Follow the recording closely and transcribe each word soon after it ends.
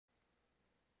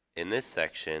In this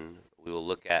section, we will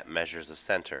look at measures of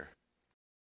center.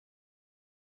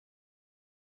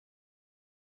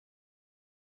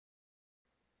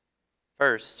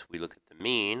 First, we look at the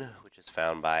mean, which is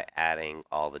found by adding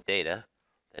all the data,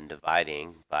 then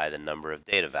dividing by the number of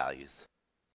data values.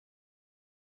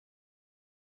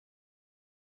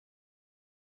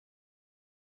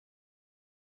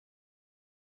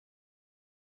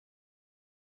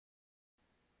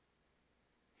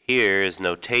 Here is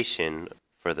notation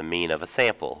for the mean of a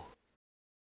sample.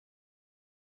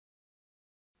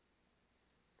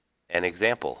 An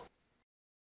example.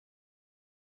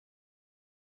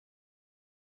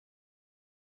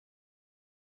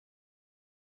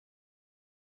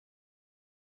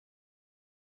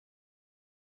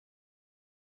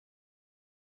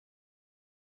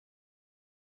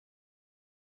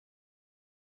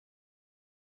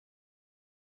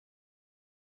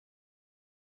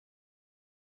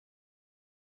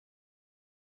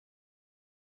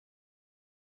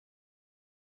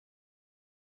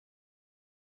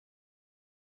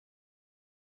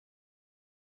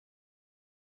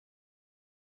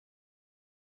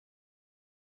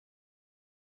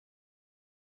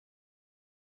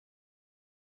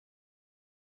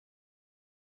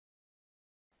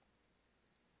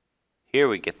 Here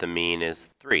we get the mean is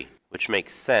 3, which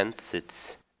makes sense.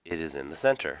 It is in the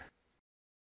center.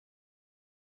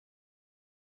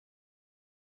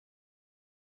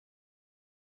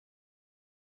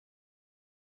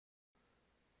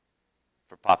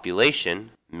 For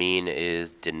population, mean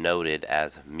is denoted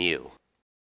as mu.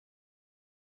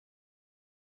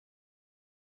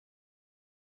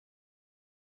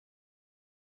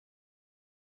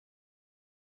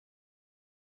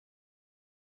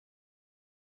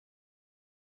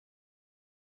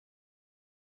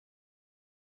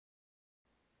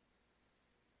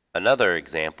 Another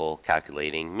example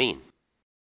calculating mean.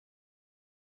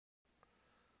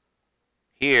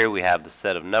 Here we have the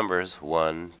set of numbers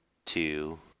 1,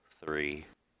 2, 3,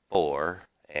 4,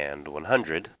 and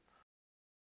 100.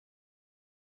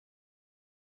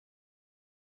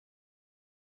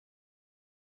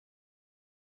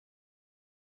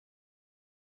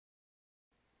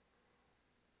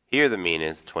 Here the mean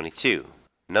is 22.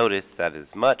 Notice that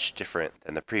is much different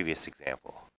than the previous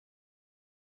example.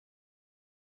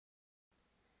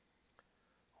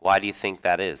 Why do you think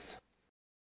that is?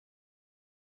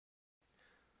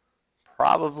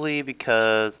 Probably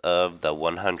because of the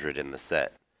 100 in the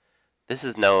set. This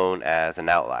is known as an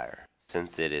outlier,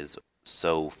 since it is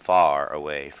so far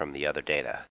away from the other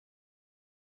data.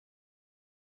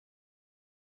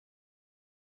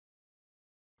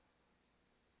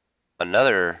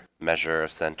 Another measure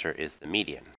of center is the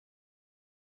median.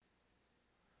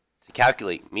 To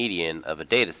calculate median of a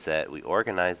data set, we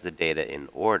organize the data in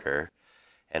order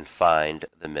and find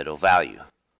the middle value.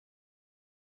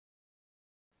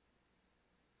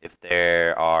 If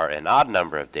there are an odd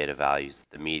number of data values,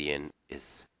 the median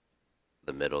is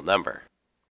the middle number.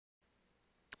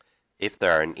 If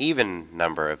there are an even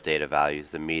number of data values,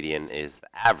 the median is the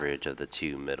average of the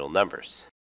two middle numbers.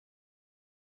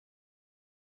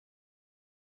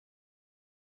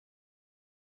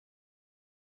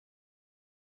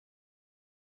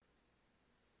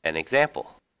 An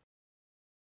example.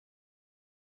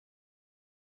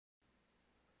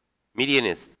 Median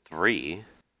is 3,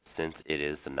 since it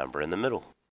is the number in the middle.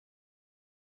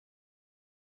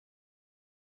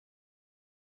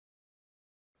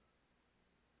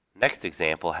 Next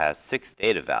example has 6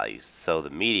 data values, so the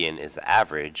median is the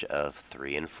average of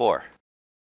 3 and 4.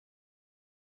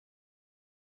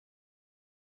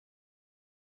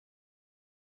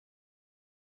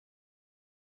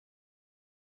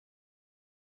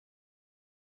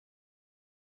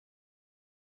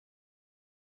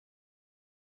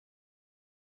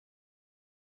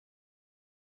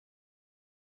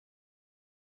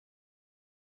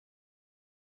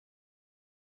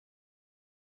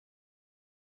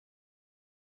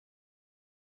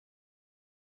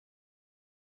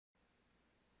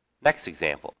 Next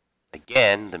example.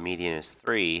 Again, the median is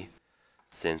 3,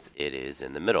 since it is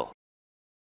in the middle.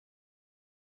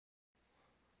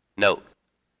 Note,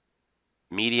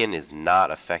 median is not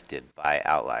affected by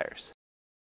outliers.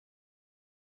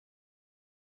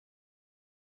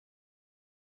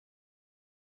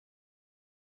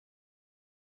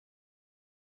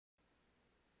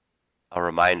 A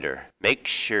reminder, make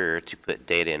sure to put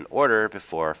data in order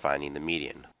before finding the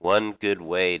median. One good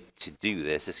way to do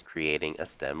this is creating a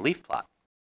stem leaf plot.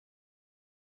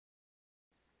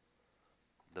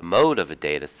 The mode of a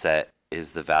data set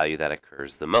is the value that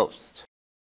occurs the most.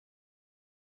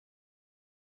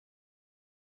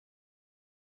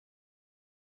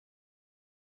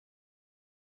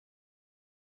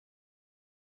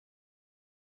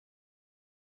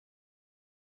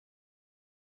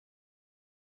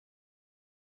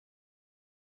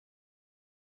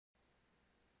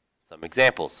 Some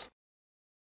examples.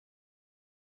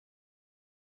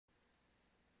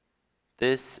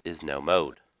 This is no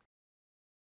mode.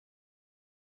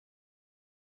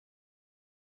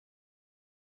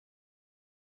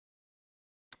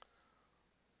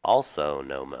 Also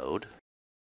no mode.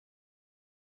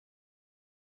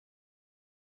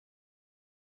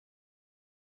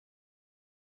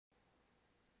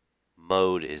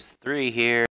 Mode is 3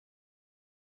 here.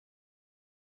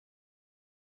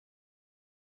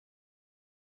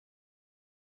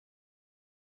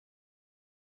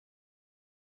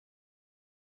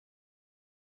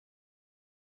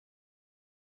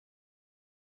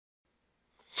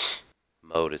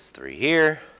 Mode is 3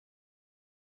 here.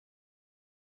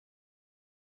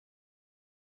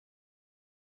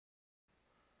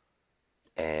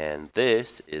 And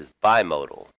this is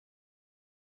bimodal.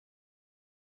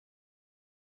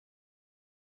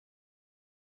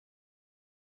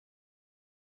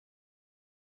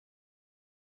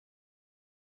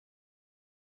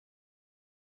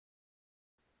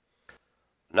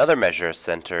 Another measure of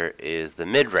center is the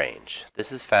mid-range.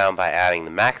 This is found by adding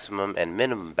the maximum and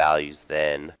minimum values,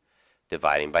 then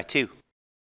dividing by 2.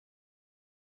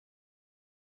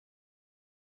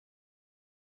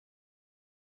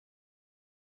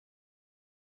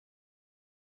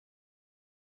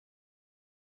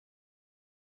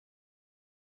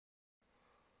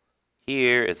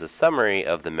 Here is a summary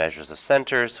of the measures of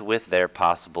centers with their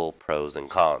possible pros and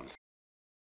cons.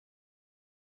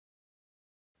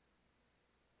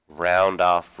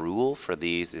 Round-off rule for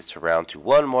these is to round to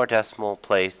one more decimal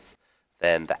place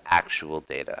than the actual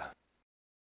data.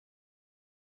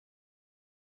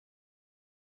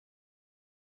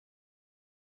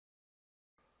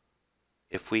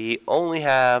 If we only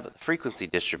have the frequency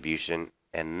distribution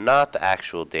and not the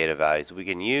actual data values, we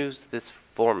can use this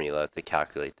formula to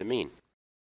calculate the mean.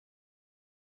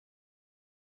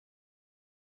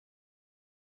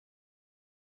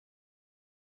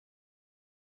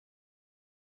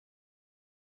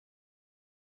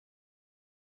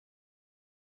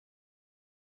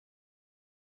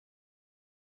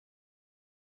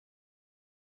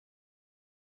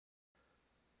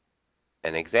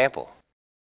 An example.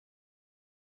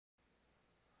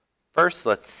 First,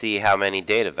 let's see how many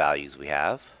data values we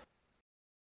have.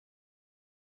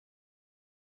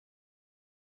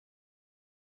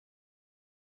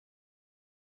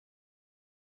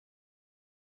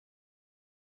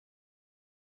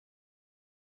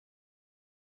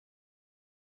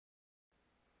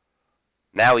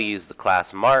 Now we use the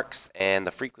class marks and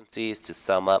the frequencies to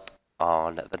sum up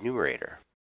on the numerator.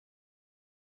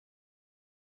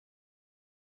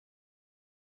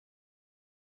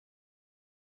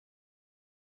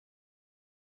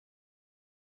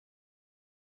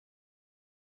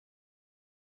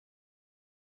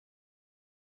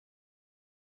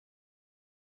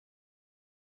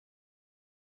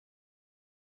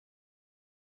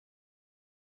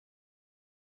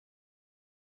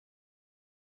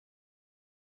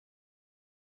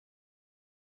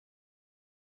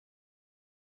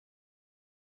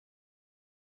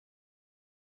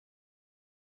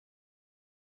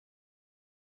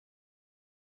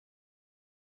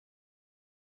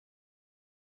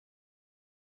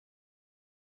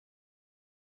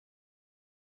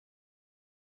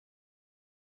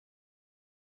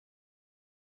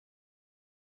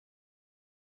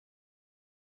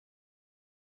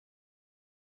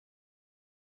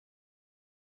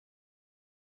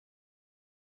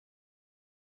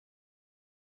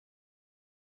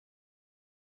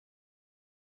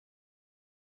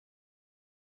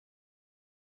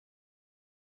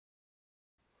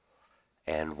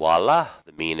 And voila,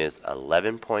 the mean is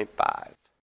 11.5.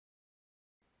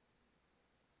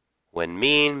 When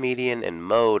mean, median, and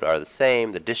mode are the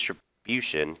same, the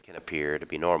distribution can appear to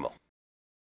be normal.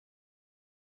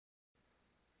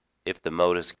 If the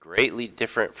mode is greatly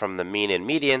different from the mean and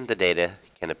median, the data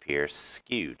can appear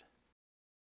skewed.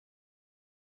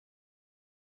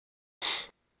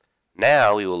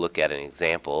 Now we will look at an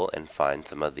example and find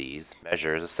some of these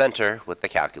measures of center with the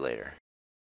calculator.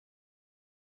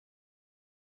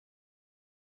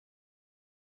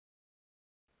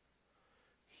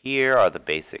 Here are the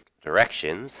basic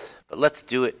directions, but let's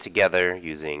do it together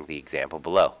using the example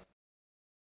below.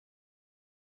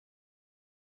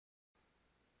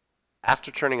 After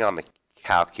turning on the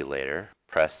calculator,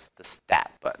 press the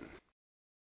Stat button.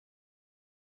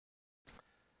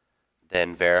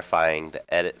 Then, verifying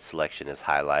the Edit selection is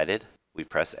highlighted, we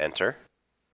press Enter.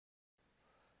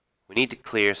 We need to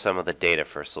clear some of the data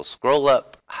first, so scroll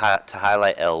up to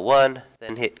highlight L1,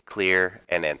 then hit Clear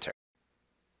and Enter.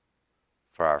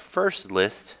 For our first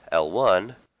list,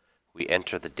 L1, we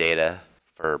enter the data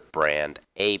for brand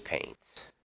A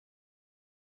paint.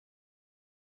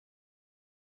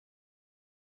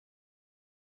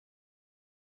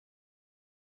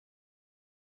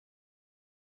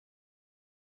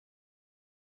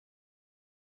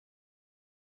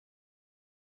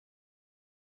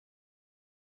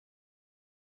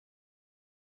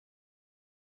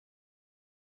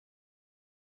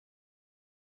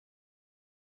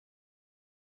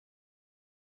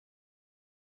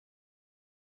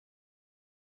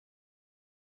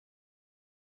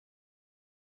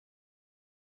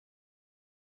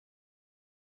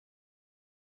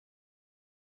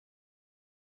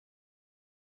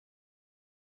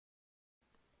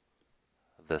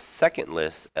 The second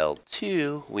list,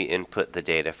 L2, we input the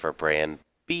data for brand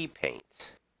B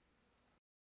paint.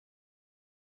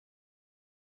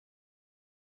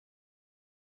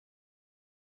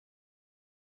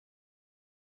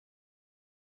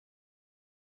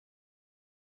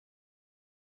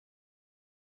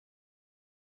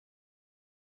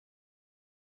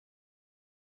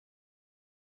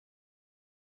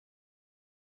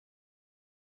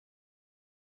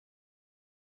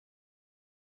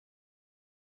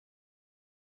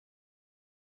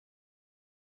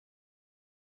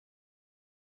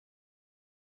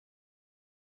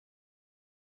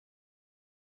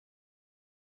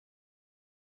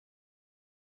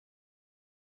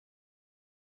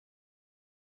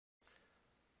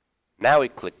 Now we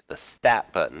click the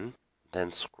Stat button,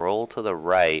 then scroll to the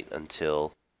right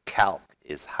until Calc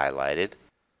is highlighted.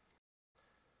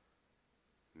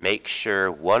 Make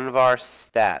sure one of our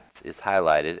stats is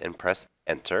highlighted and press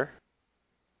Enter.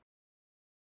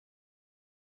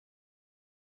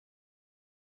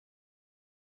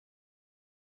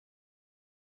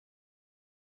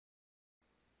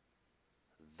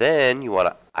 Then you want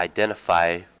to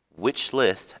identify which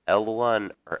list,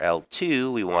 L1 or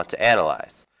L2, we want to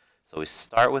analyze. So we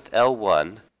start with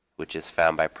L1, which is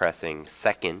found by pressing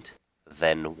second,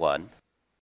 then 1.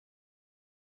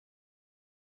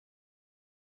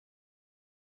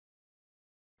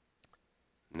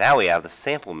 Now we have the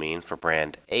sample mean for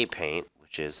brand A paint,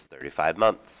 which is 35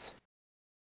 months.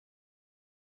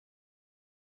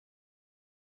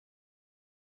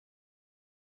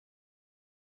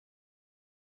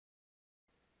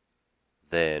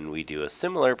 Then we do a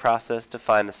similar process to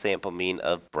find the sample mean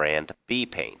of brand B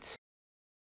paint.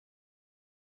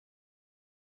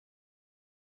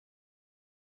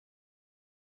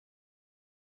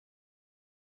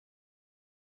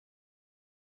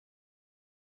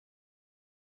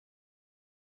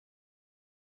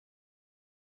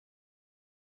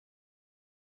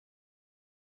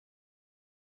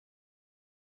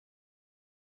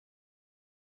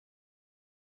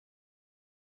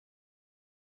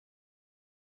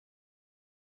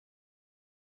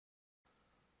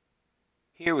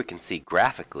 Here we can see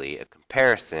graphically a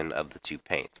comparison of the two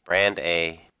paints, brand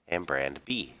A and brand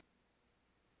B.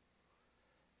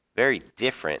 Very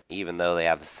different even though they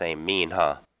have the same mean,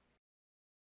 huh?